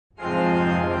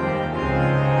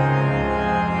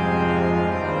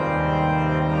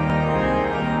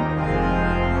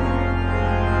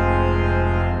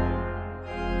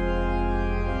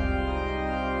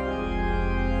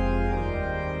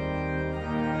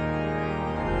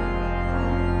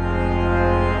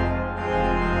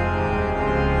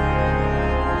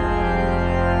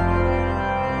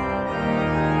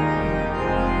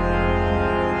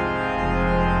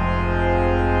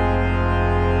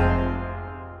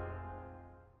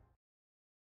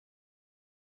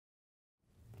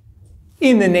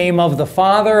In the name of the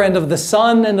Father, and of the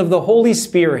Son, and of the Holy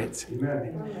Spirit.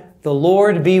 Amen. The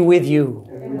Lord be with you.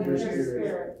 And with your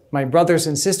spirit. My brothers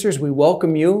and sisters, we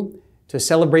welcome you to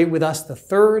celebrate with us the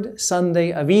third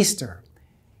Sunday of Easter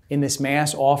in this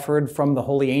Mass offered from the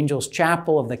Holy Angels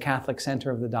Chapel of the Catholic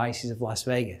Center of the Diocese of Las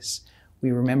Vegas.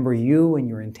 We remember you and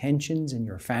your intentions and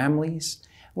your families.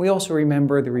 We also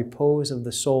remember the repose of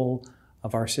the soul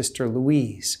of our sister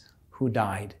Louise, who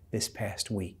died this past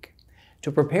week.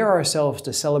 To prepare ourselves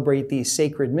to celebrate these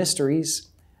sacred mysteries,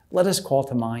 let us call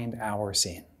to mind our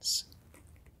sins.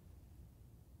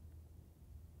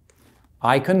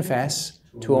 I confess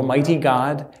to Almighty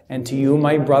God and to you,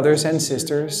 my brothers and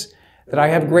sisters, that I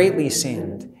have greatly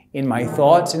sinned in my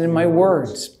thoughts and in my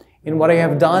words, in what I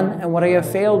have done and what I have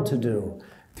failed to do,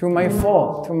 through my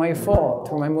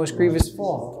most grievous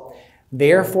fault.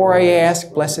 Therefore I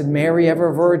ask, Blessed Mary,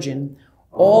 ever Virgin,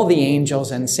 all the angels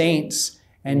and saints,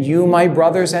 and you, my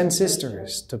brothers and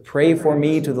sisters, to pray for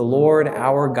me to the Lord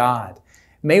our God.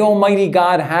 May Almighty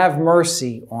God have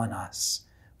mercy on us,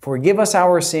 forgive us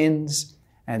our sins,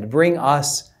 and bring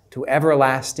us to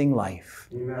everlasting life.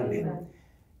 Amen.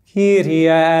 Kyrie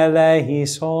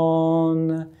eleison,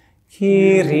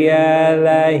 Kyrie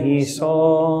eleison,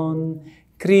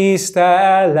 Christe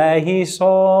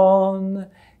eleison,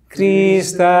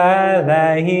 Christe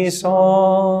eleison,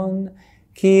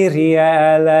 Kyrie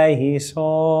eleison,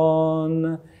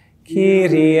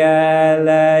 Kyrie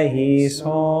eleison.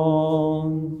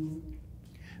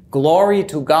 Glory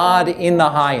to God in the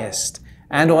highest,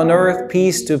 and on earth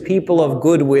peace to people of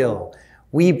good will.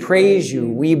 We praise you,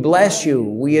 we bless you,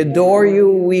 we adore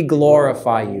you, we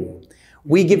glorify you.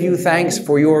 We give you thanks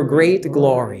for your great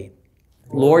glory.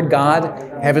 Lord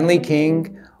God, Heavenly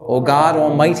King, O God,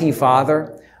 Almighty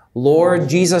Father, Lord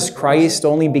Jesus Christ,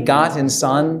 only begotten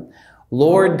Son,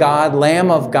 Lord God,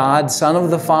 Lamb of God, Son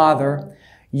of the Father,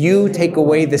 you take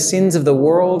away the sins of the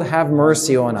world, have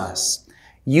mercy on us.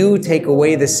 You take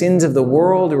away the sins of the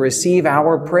world, receive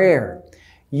our prayer.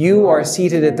 You are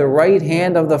seated at the right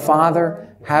hand of the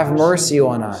Father, have mercy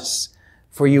on us.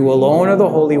 For you alone are the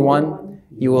Holy One,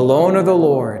 you alone are the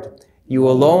Lord, you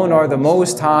alone are the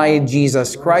Most High,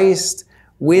 Jesus Christ,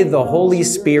 with the Holy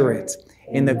Spirit,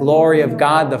 in the glory of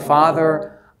God the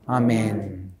Father.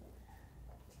 Amen.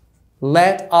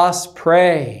 Let us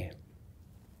pray.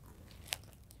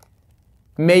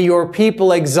 May your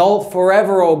people exult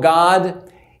forever, O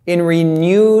God, in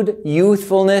renewed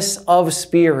youthfulness of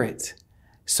spirit,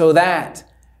 so that,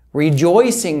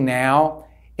 rejoicing now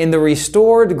in the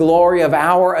restored glory of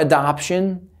our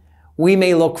adoption, we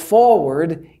may look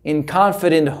forward in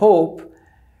confident hope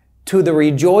to the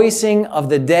rejoicing of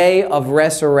the day of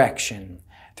resurrection.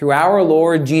 Through our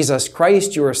Lord Jesus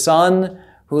Christ, your Son,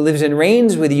 who lives and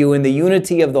reigns with you in the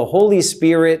unity of the Holy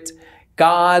Spirit,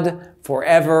 God,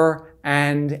 forever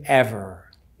and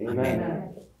ever. Amen.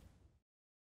 Amen.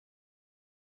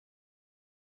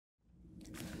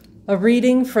 A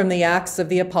reading from the Acts of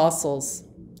the Apostles.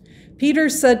 Peter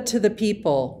said to the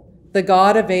people, "The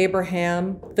God of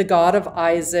Abraham, the God of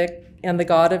Isaac, and the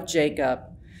God of Jacob,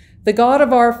 the God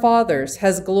of our fathers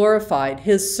has glorified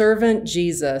his servant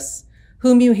Jesus,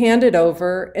 whom you handed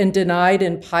over and denied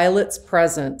in Pilate's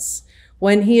presence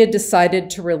when he had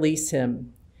decided to release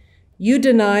him. You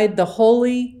denied the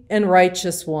holy and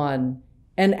righteous one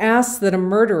and asked that a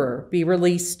murderer be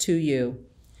released to you.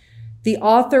 The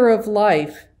author of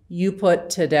life you put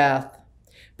to death,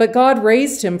 but God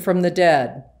raised him from the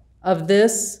dead. Of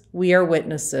this we are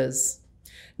witnesses.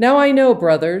 Now I know,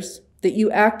 brothers, that you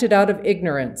acted out of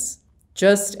ignorance,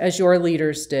 just as your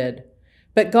leaders did.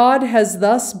 But God has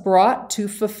thus brought to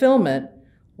fulfillment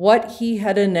what he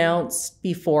had announced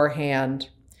beforehand,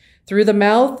 through the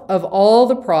mouth of all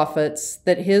the prophets,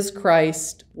 that his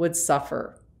Christ would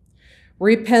suffer.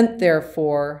 Repent,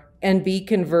 therefore, and be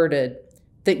converted,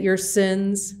 that your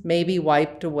sins may be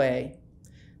wiped away."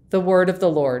 The word of the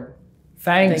Lord.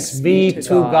 Thanks be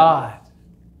to God.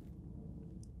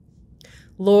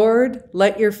 Lord,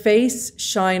 let your face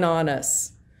shine on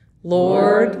us.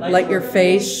 Lord, let your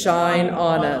face shine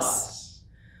on us.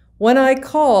 When I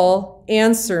call,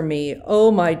 answer me, O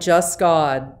my just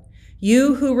God.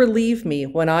 You who relieve me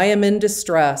when I am in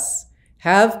distress,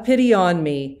 have pity on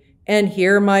me and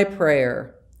hear my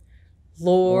prayer.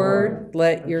 Lord,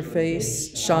 let your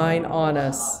face shine on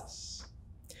us.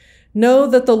 Know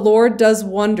that the Lord does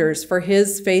wonders for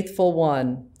his faithful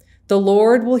one. The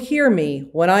Lord will hear me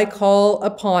when I call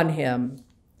upon him.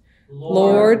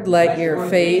 Lord, let your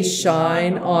face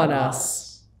shine on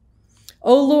us.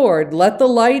 O Lord, let the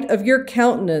light of your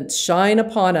countenance shine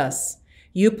upon us.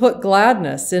 You put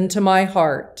gladness into my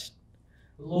heart.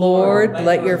 Lord,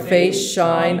 let your face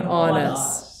shine on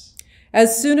us.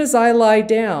 As soon as I lie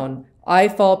down, I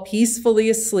fall peacefully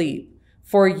asleep.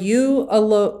 For you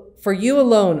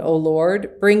alone, O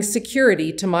Lord, bring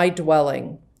security to my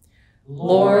dwelling.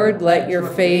 Lord, let your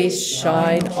face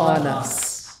shine on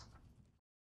us.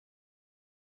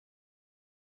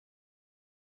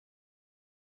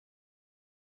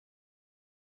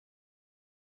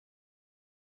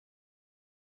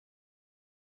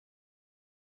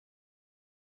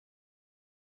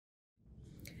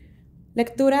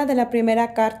 Lectura de la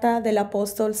primera carta del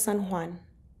apóstol San Juan.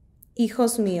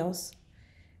 Hijos míos,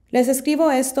 les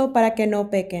escribo esto para que no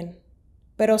pequen.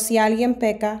 Pero si alguien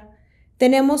peca,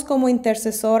 tenemos como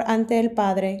intercesor ante el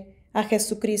Padre a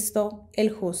Jesucristo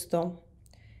el justo.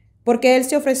 Porque Él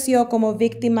se ofreció como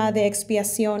víctima de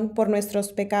expiación por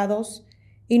nuestros pecados,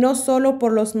 y no solo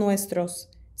por los nuestros,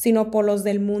 sino por los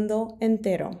del mundo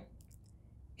entero.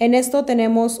 En esto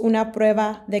tenemos una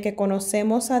prueba de que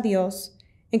conocemos a Dios,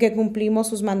 en que cumplimos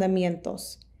sus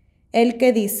mandamientos. El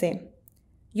que dice,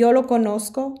 yo lo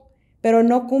conozco, pero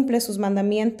no cumple sus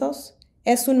mandamientos,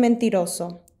 es un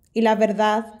mentiroso, y la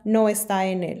verdad no está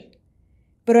en él.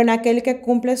 Pero en aquel que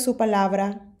cumple su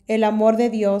palabra, el amor de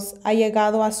Dios ha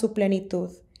llegado a su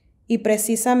plenitud, y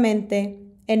precisamente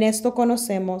en esto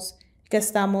conocemos que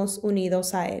estamos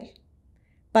unidos a Él.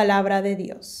 Palabra de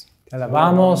Dios. Te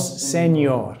alabamos,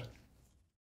 Señor.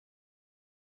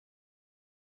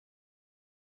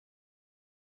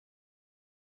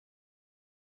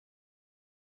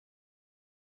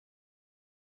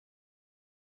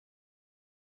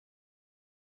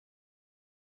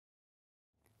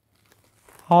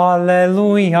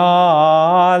 Alleluia,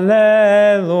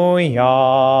 alleluia,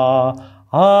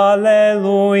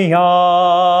 alleluia,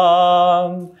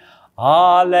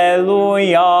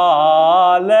 alleluia,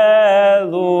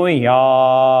 alleluia,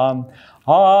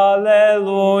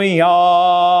 alleluia.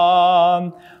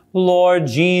 Lord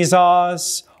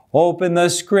Jesus, open the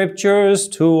scriptures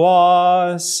to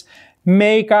us.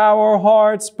 Make our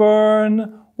hearts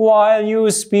burn while you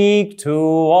speak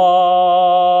to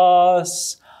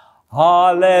us.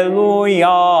 Alleluia,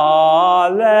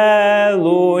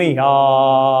 alleluia,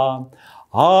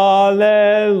 alleluia.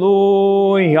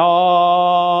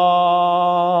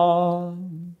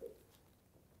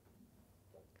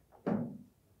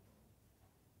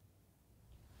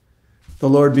 The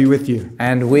Lord be with you.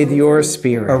 And with your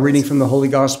spirit. A reading from the Holy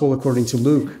Gospel according to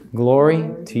Luke. Glory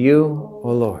to you,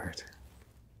 O Lord.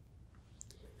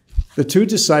 The two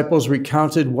disciples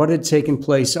recounted what had taken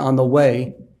place on the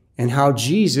way and how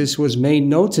Jesus was made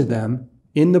known to them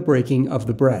in the breaking of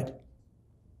the bread.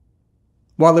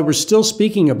 While they were still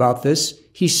speaking about this,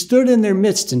 he stood in their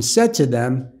midst and said to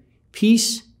them,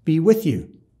 "Peace be with you."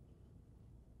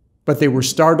 But they were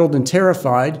startled and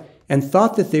terrified and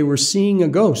thought that they were seeing a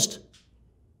ghost.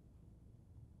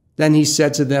 Then he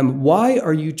said to them, "Why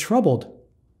are you troubled?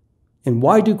 And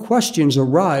why do questions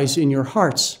arise in your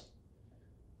hearts?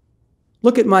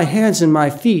 Look at my hands and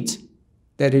my feet,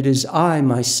 that it is I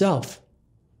myself.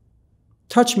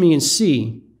 Touch me and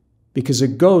see, because a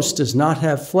ghost does not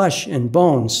have flesh and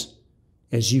bones,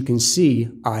 as you can see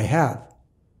I have."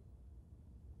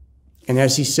 And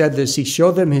as he said this, he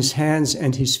showed them his hands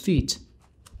and his feet.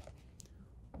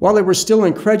 While they were still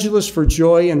incredulous for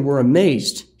joy and were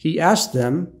amazed, he asked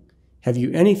them, "Have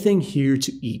you anything here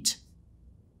to eat?"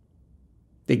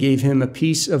 They gave him a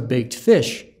piece of baked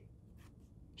fish.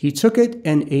 He took it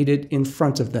and ate it in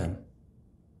front of them.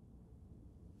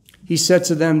 He said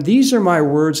to them, "These are my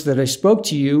words that I spoke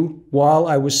to you while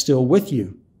I was still with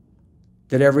you,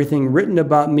 that everything written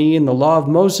about me in the law of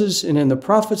Moses and in the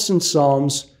prophets and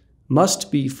Psalms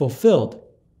must be fulfilled."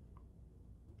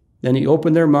 Then he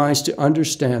opened their minds to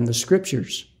understand the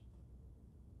scriptures.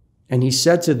 And he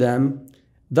said to them,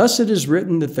 "Thus it is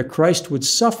written that the Christ would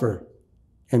suffer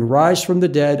and rise from the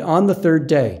dead on the third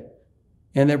day,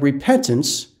 and that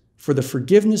repentance for the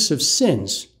forgiveness of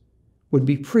sins would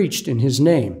be preached in his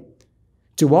name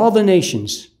to all the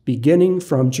nations, beginning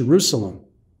from Jerusalem.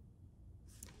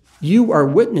 You are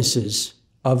witnesses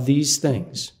of these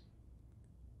things."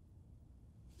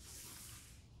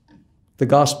 The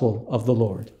Gospel of the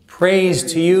Lord. Praise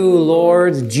to you,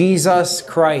 Lord Jesus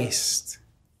Christ.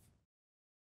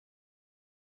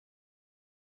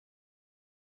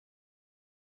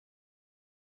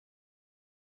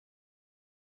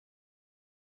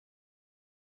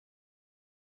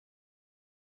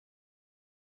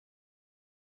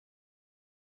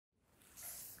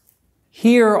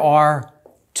 Here are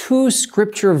two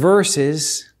scripture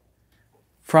verses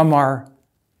from our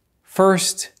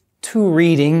first two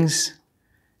readings,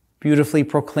 beautifully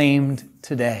proclaimed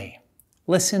today.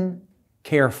 Listen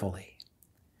carefully.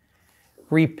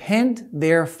 "Repent,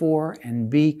 therefore, and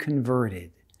be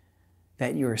converted,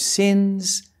 that your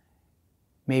sins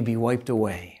may be wiped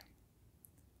away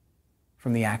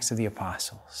from the Acts of the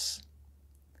Apostles.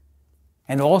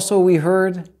 And also we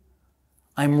heard,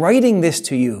 I'm writing this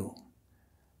to you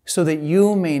so that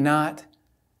you may not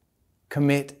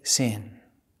commit sin,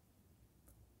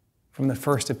 from the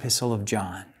first epistle of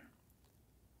John.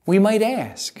 We might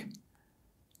ask,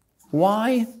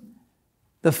 why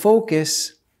the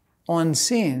focus on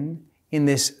sin in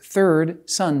this third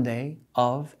Sunday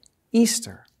of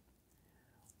Easter?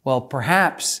 Well,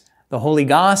 perhaps the Holy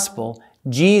Gospel,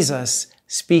 Jesus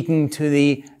speaking to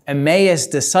the Emmaus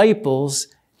disciples,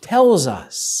 tells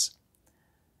us,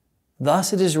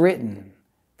 thus it is written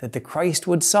that the Christ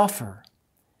would suffer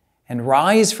and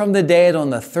rise from the dead on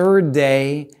the third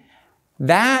day,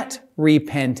 that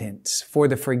repentance for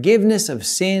the forgiveness of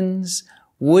sins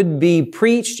would be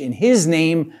preached in his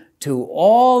name to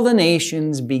all the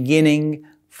nations, beginning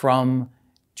from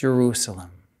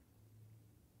Jerusalem.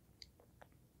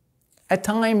 At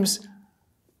times,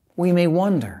 we may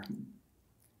wonder,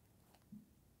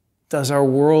 does our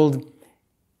world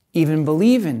even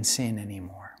believe in sin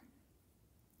anymore?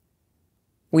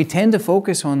 We tend to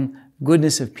focus on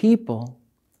goodness of people,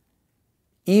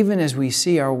 even as we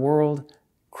see our world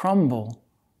crumble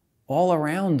all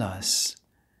around us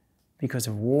because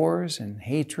of wars and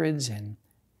hatreds and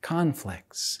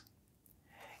conflicts.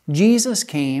 Jesus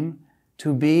came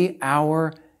to be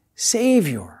our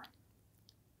Savior.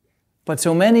 But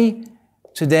so many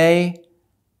today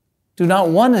do not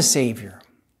want a Savior.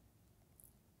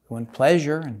 They want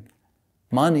pleasure and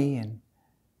money and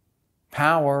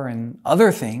power and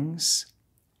other things.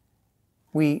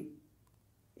 We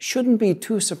shouldn't be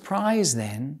too surprised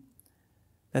then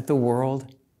that the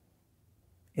world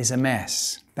is a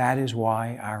mess. That is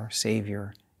why our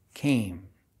Savior came.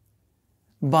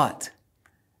 But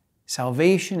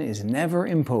salvation is never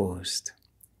imposed.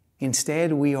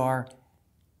 Instead, we are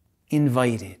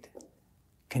invited,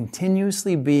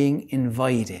 continuously being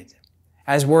invited,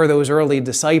 as were those early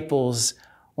disciples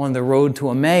on the road to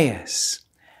Emmaus,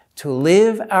 to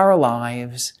live our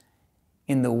lives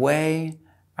in the way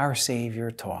our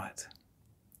Savior taught,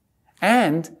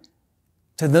 and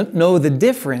to know the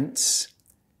difference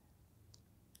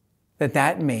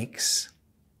that makes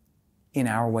in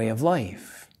our way of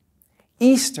life.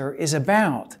 Easter is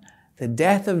about the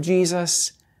death of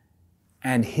Jesus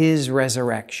and his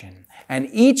resurrection. And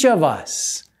each of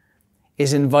us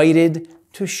is invited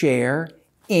to share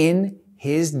in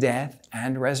his death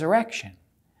and resurrection,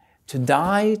 to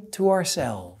die to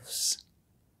ourselves,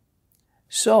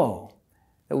 so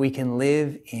that we can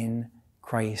live in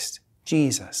Christ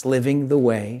Jesus, living the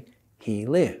way he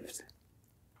lived.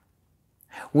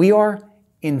 We are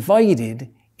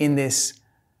invited in this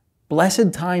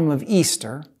blessed time of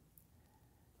Easter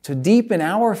to deepen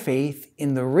our faith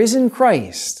in the risen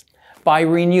Christ by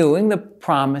renewing the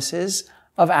promises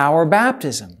of our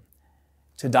baptism,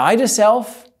 to die to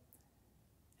self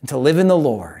and to live in the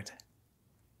Lord.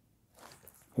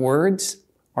 Words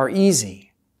are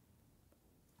easy,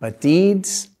 but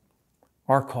deeds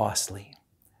are costly.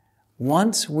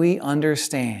 Once we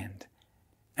understand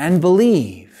and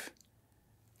believe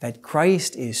that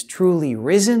Christ is truly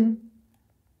risen,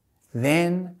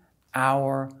 then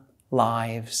our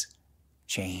lives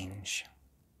change.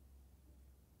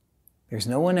 There's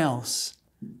no one else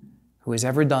who has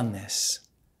ever done this,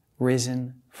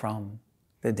 risen from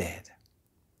the dead.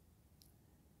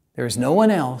 There is no one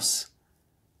else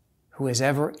who has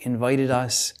ever invited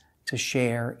us to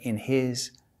share in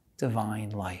his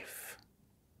divine life.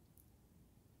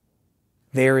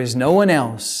 There is no one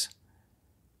else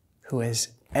who has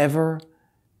ever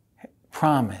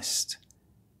promised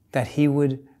that he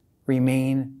would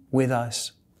remain with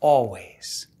us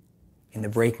always, in the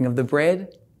breaking of the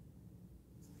bread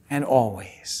and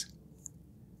always.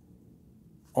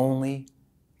 Only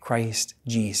Christ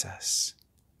Jesus.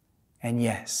 And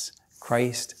yes,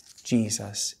 Christ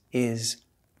Jesus is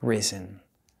risen.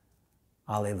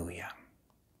 Alleluia.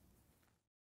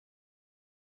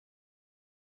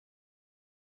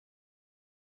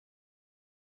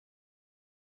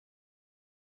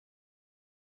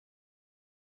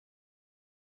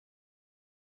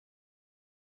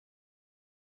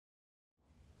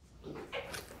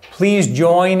 Please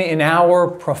join in our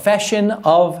profession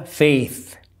of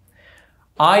faith.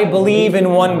 I believe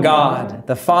in one God,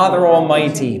 the Father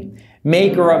Almighty,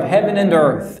 maker of heaven and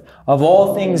earth, of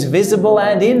all things visible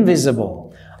and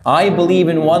invisible. I believe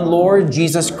in one Lord,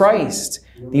 Jesus Christ,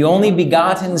 the only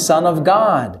begotten Son of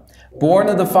God, born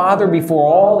of the Father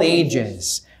before all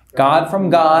ages, God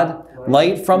from God,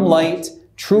 light from light,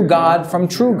 true God from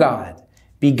true God,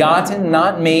 begotten,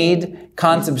 not made,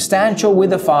 consubstantial with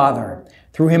the Father,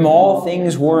 Through him all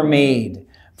things were made.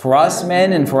 For us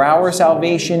men and for our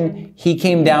salvation, he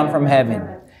came down from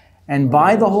heaven, and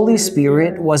by the Holy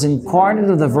Spirit was incarnate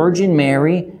of the Virgin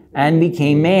Mary and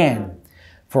became man.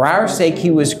 For our sake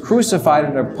he was crucified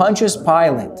under Pontius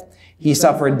Pilate. He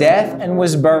suffered death and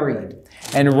was buried,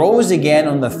 and rose again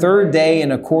on the third day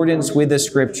in accordance with the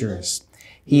Scriptures.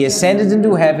 He ascended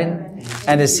into heaven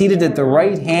and is seated at the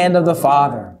right hand of the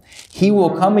Father. He will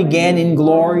come again in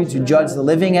glory to judge the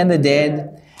living and the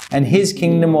dead, and his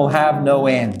kingdom will have no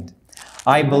end.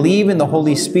 I believe in the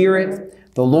Holy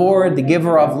Spirit, the Lord, the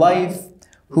giver of life,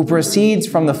 who proceeds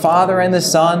from the Father and the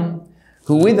Son,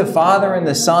 who with the Father and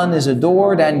the Son is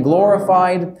adored and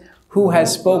glorified, who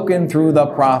has spoken through the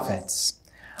prophets.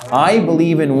 I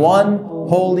believe in one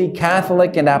holy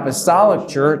Catholic and Apostolic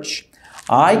Church.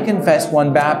 I confess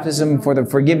one baptism for the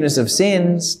forgiveness of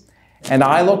sins, and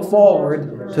I look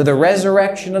forward to the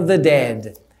resurrection of the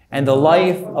dead and the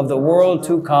life of the world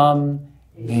to come.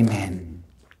 Amen.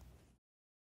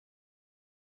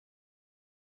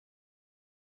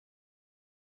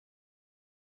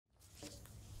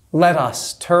 Let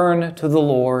us turn to the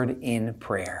Lord in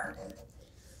prayer.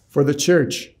 For the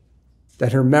Church,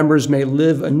 that her members may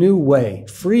live a new way,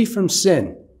 free from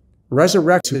sin,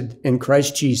 resurrected in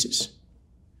Christ Jesus.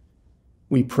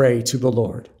 We pray to the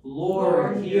Lord.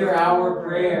 Lord, hear our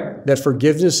prayer. That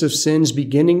forgiveness of sins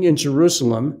beginning in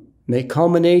Jerusalem may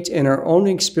culminate in our own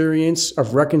experience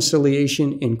of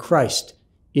reconciliation in Christ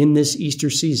in this Easter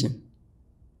season.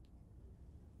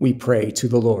 We pray to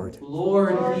the Lord.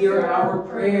 Lord, hear our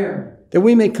prayer. That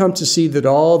we may come to see that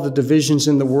all the divisions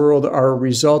in the world are a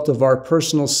result of our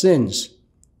personal sins,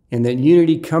 and that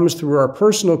unity comes through our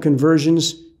personal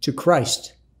conversions to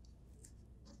Christ.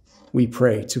 We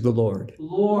pray to the Lord.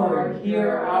 Lord, hear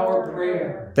our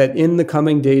prayer. That in the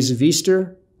coming days of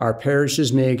Easter, our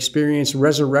parishes may experience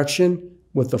resurrection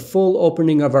with the full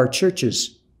opening of our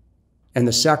churches and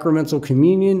the sacramental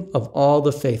communion of all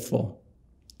the faithful.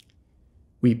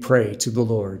 We pray to the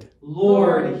Lord.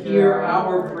 Lord, hear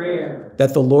our prayer.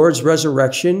 That the Lord's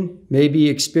resurrection may be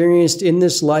experienced in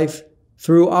this life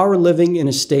through our living in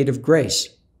a state of grace,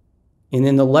 and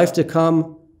in the life to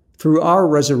come through our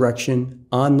resurrection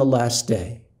on the last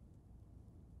day.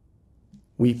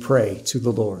 We pray to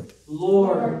the Lord.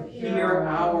 Lord, hear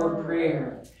our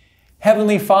prayer.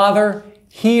 Heavenly Father,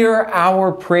 hear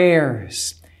our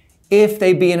prayers, if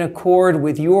they be in accord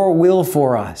with your will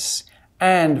for us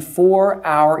and for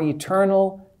our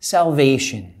eternal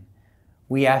salvation.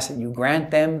 We ask that you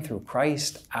grant them through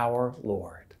Christ our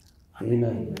Lord.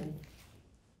 Amen.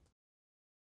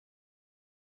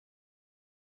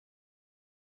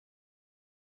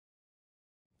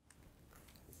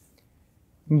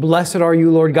 Blessed are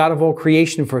you, Lord God of all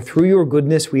creation, for through your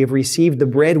goodness we have received the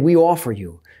bread we offer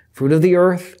you, fruit of the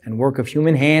earth and work of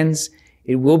human hands.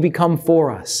 It will become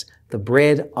for us the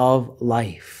bread of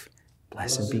life.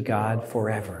 Blessed be God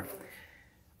forever.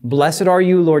 Blessed are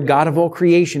you, Lord God of all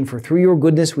creation, for through your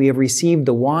goodness we have received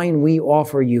the wine we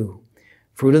offer you,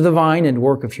 fruit of the vine and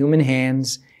work of human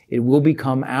hands. It will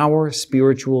become our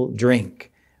spiritual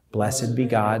drink. Blessed be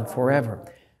God forever.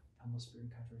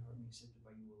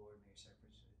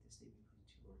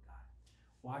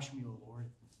 Wash me, O Lord,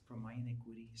 from my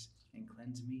iniquities, and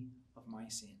cleanse me of my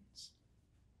sins.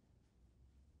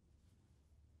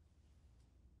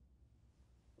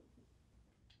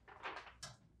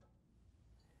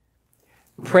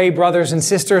 Pray, brothers and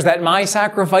sisters, that my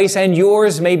sacrifice and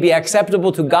yours may be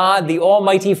acceptable to God, the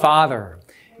Almighty Father.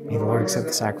 May the Lord accept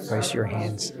the sacrifice of your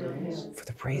hands for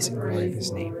the praise and glory of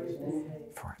his name,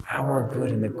 for our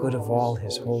good and the good of all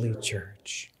his holy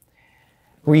church.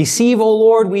 Receive, O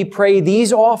Lord, we pray,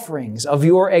 these offerings of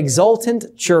your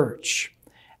exultant church,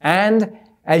 and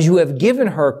as you have given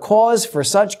her cause for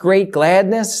such great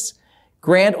gladness,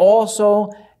 grant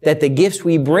also that the gifts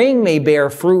we bring may bear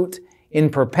fruit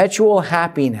in perpetual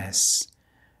happiness.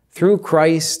 Through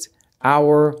Christ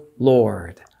our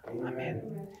Lord.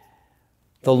 Amen.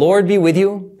 The Lord be with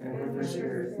you.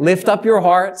 Lift up your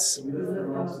hearts.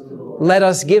 Let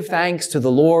us give thanks to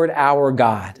the Lord our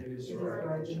God.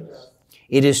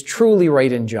 It is truly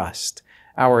right and just,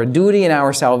 our duty and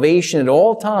our salvation at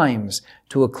all times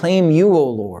to acclaim you, O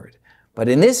Lord, but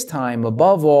in this time,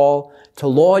 above all, to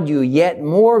laud you yet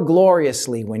more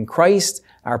gloriously when Christ,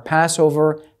 our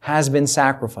Passover, has been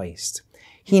sacrificed.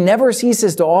 He never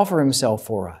ceases to offer himself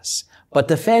for us, but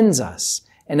defends us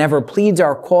and ever pleads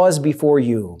our cause before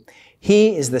you.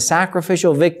 He is the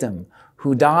sacrificial victim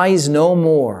who dies no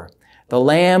more, the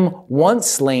Lamb once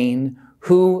slain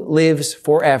who lives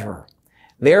forever.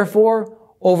 Therefore,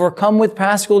 overcome with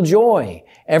paschal joy,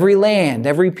 every land,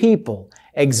 every people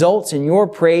exults in your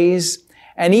praise,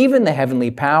 and even the heavenly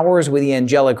powers with the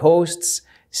angelic hosts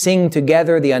sing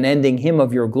together the unending hymn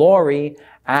of your glory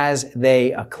as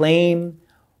they acclaim,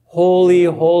 Holy,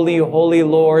 holy, holy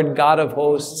Lord, God of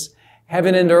hosts,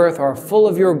 heaven and earth are full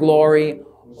of your glory.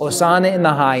 Hosanna in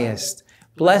the highest.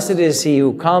 Blessed is he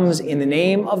who comes in the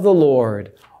name of the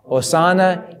Lord.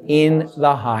 Hosanna in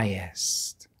the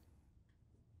highest.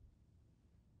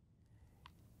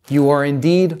 You are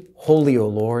indeed holy, O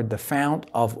Lord, the fount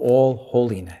of all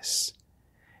holiness.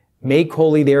 Make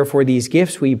holy, therefore, these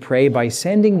gifts, we pray, by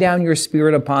sending down your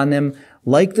Spirit upon them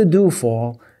like the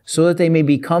dewfall, so that they may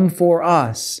become for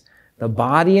us the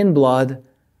body and blood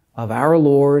of our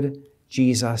Lord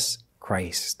Jesus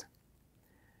Christ.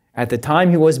 At the time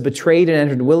he was betrayed and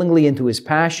entered willingly into his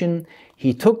passion,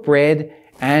 he took bread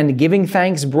and, giving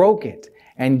thanks, broke it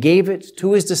and gave it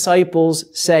to his disciples,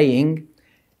 saying,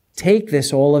 Take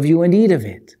this, all of you, and eat of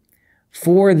it,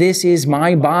 for this is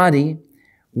my body,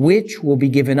 which will be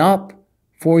given up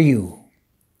for you.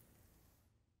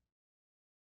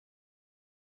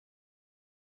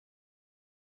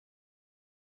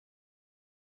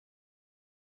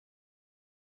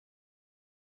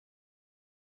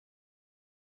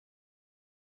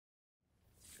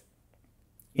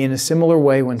 In a similar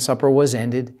way, when supper was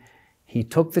ended, he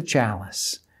took the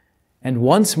chalice, and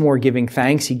once more giving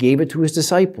thanks, he gave it to his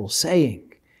disciples,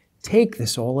 saying, Take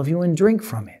this, all of you, and drink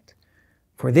from it,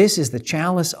 for this is the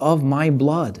chalice of my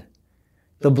blood,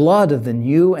 the blood of the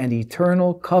new and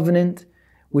eternal covenant,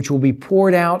 which will be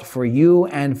poured out for you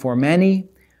and for many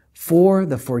for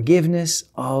the forgiveness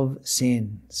of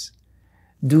sins.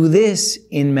 Do this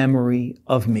in memory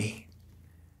of me.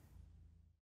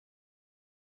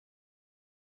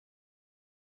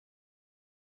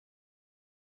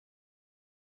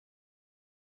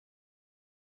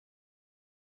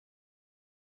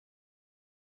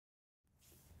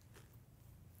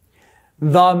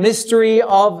 The mystery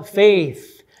of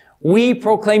faith. We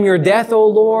proclaim your death, O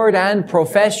Lord, and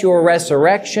profess your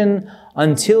resurrection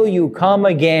until you come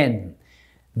again.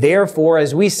 Therefore,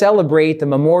 as we celebrate the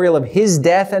memorial of his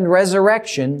death and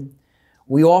resurrection,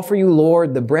 we offer you,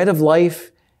 Lord, the bread of life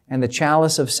and the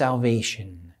chalice of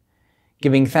salvation,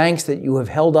 giving thanks that you have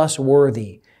held us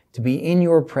worthy to be in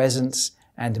your presence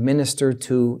and minister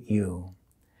to you.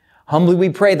 Humbly we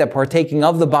pray that, partaking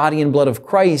of the body and blood of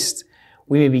Christ,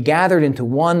 we may be gathered into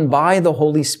one by the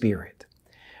Holy Spirit.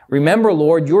 Remember,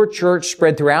 Lord, your church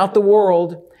spread throughout the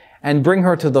world, and bring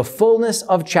her to the fullness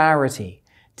of charity,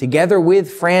 together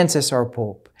with Francis, our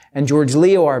Pope, and George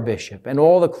Leo, our Bishop, and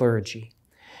all the clergy.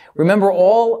 Remember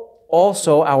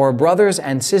also our brothers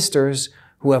and sisters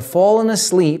who have fallen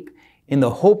asleep in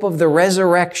the hope of the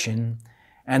resurrection,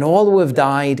 and all who have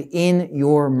died in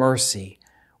your mercy.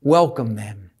 Welcome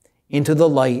them into the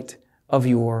light of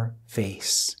your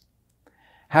face.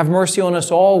 Have mercy on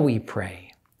us all, we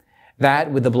pray,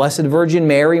 that with the Blessed Virgin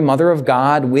Mary, Mother of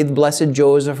God, with blessed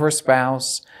Joseph, her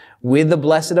spouse, with the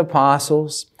blessed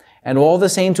apostles, and all the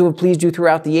saints who have pleased you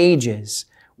throughout the ages,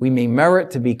 we may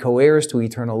merit to be co-heirs to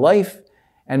eternal life,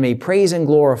 and may praise and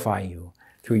glorify you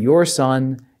through your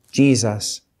Son,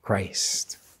 Jesus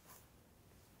Christ.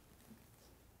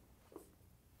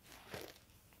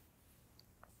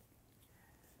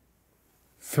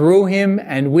 Through him,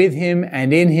 and with him,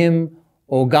 and in him,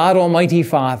 O God, Almighty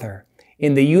Father,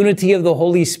 in the unity of the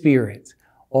Holy Spirit,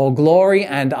 all glory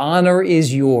and honor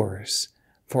is yours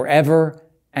forever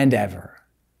and ever.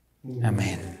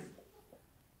 Amen.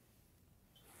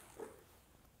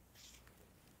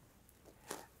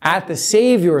 At the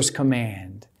Savior's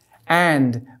command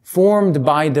and formed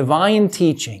by divine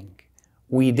teaching,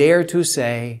 we dare to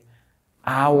say,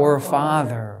 Our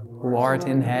Father, who art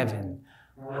in heaven,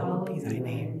 hallowed be thy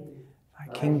name.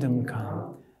 Thy kingdom come.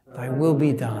 Thy will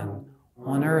be done,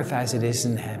 on earth as it is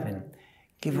in heaven.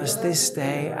 Give us this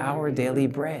day our daily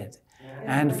bread,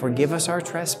 and forgive us our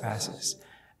trespasses,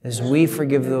 as we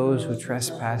forgive those who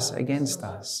trespass against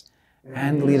us.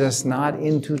 And lead us not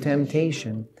into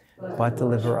temptation, but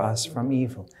deliver us from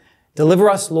evil. Deliver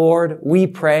us, Lord, we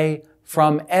pray,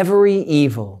 from every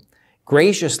evil.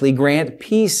 Graciously grant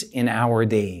peace in our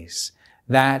days,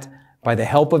 that, by the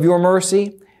help of your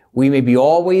mercy, we may be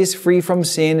always free from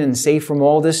sin and safe from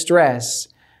all distress,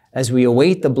 as we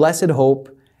await the blessed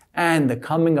hope and the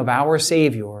coming of our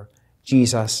Savior,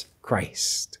 Jesus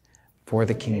Christ. For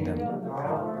the kingdom,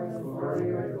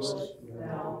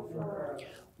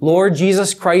 Lord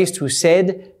Jesus Christ, who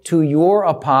said to your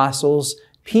apostles,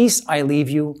 Peace I leave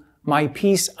you, my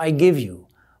peace I give you.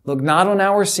 Look not on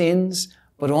our sins,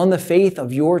 but on the faith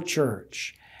of your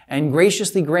church, and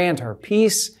graciously grant her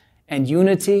peace and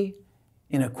unity,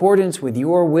 in accordance with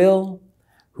your will,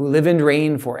 who live and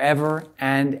reign forever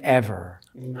and ever.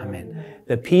 Amen.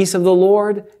 The peace of the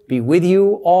Lord be with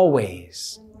you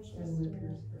always.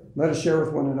 Let us share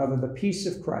with one another the peace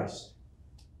of Christ.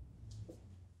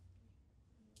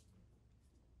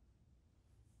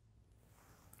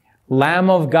 Lamb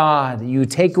of God, you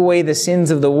take away the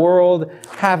sins of the world,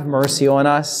 have mercy on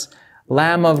us.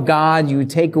 Lamb of God, you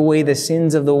take away the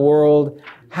sins of the world,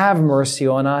 have mercy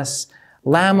on us.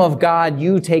 Lamb of God,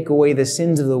 you take away the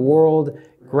sins of the world,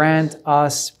 grant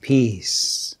us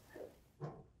peace.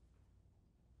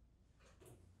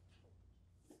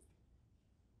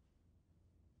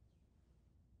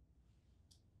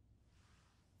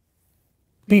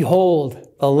 Behold,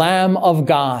 the Lamb of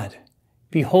God.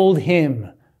 Behold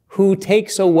him who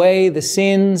takes away the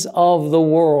sins of the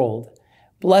world.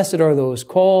 Blessed are those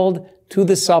called to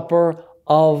the supper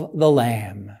of the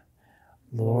Lamb.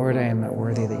 Lord, I am not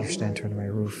worthy that you should enter into my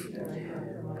roof.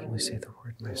 Only say the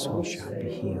word, my soul shall be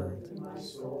healed.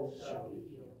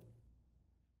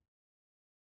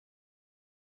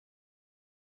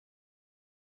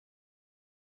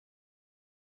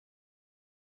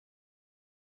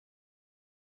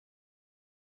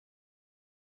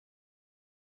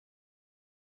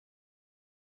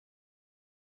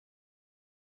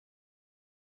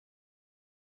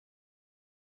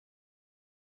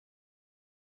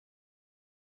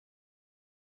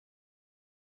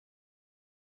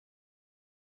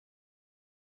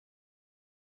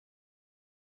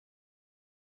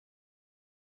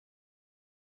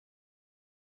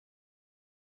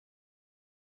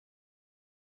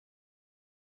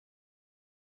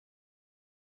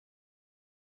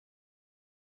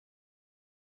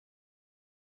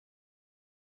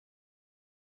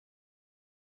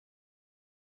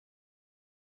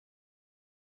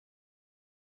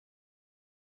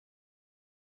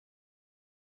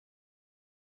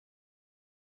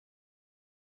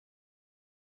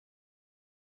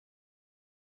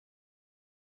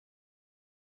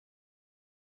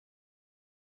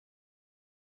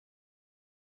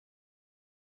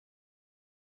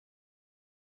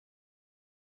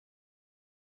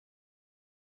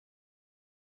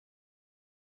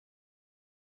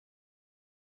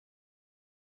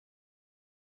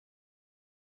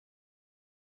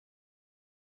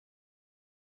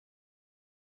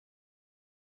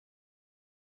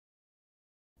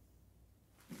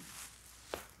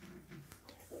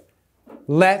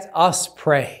 Let us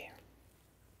pray.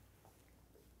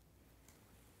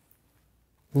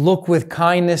 Look with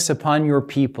kindness upon your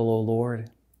people, O Lord,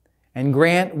 and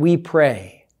grant, we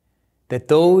pray, that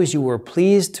those you were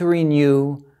pleased to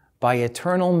renew by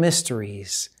eternal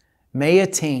mysteries may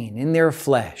attain in their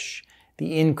flesh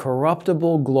the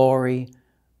incorruptible glory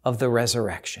of the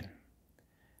resurrection.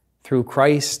 Through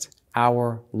Christ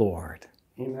our Lord.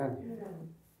 Amen.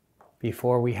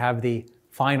 Before we have the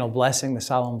final blessing, the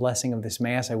solemn blessing of this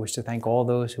Mass, I wish to thank all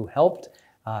those who helped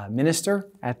minister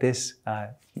at this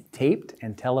taped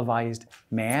and televised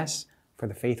Mass for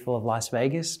the faithful of Las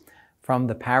Vegas. From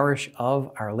the parish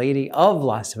of Our Lady of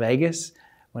Las Vegas,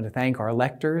 I want to thank our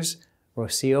lectors,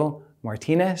 Rocio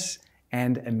Martinez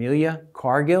and Amelia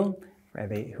Cargill,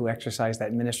 who exercised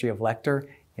that ministry of lector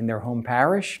in their home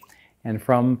parish. And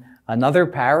from another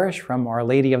parish, from Our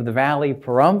Lady of the Valley,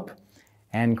 Pahrump,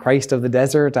 and Christ of the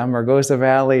Desert, Amargosa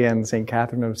Valley, and St.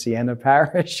 Catherine of Siena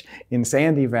Parish in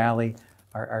Sandy Valley,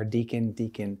 our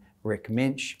Deacon Rick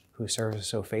Minch, who serves us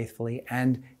so faithfully,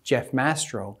 and Jeff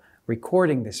Mastro,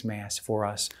 recording this Mass for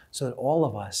us so that all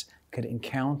of us could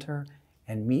encounter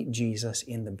and meet Jesus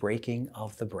in the breaking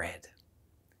of the bread.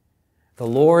 The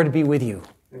Lord be with you.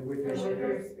 And with your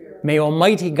spirit. May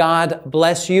Almighty God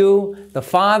bless you, the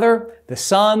Father, the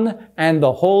Son, and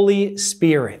the Holy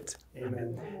Spirit.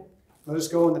 Amen. Let us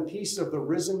go in the peace of the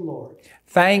risen Lord.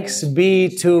 Thanks be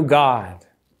to God.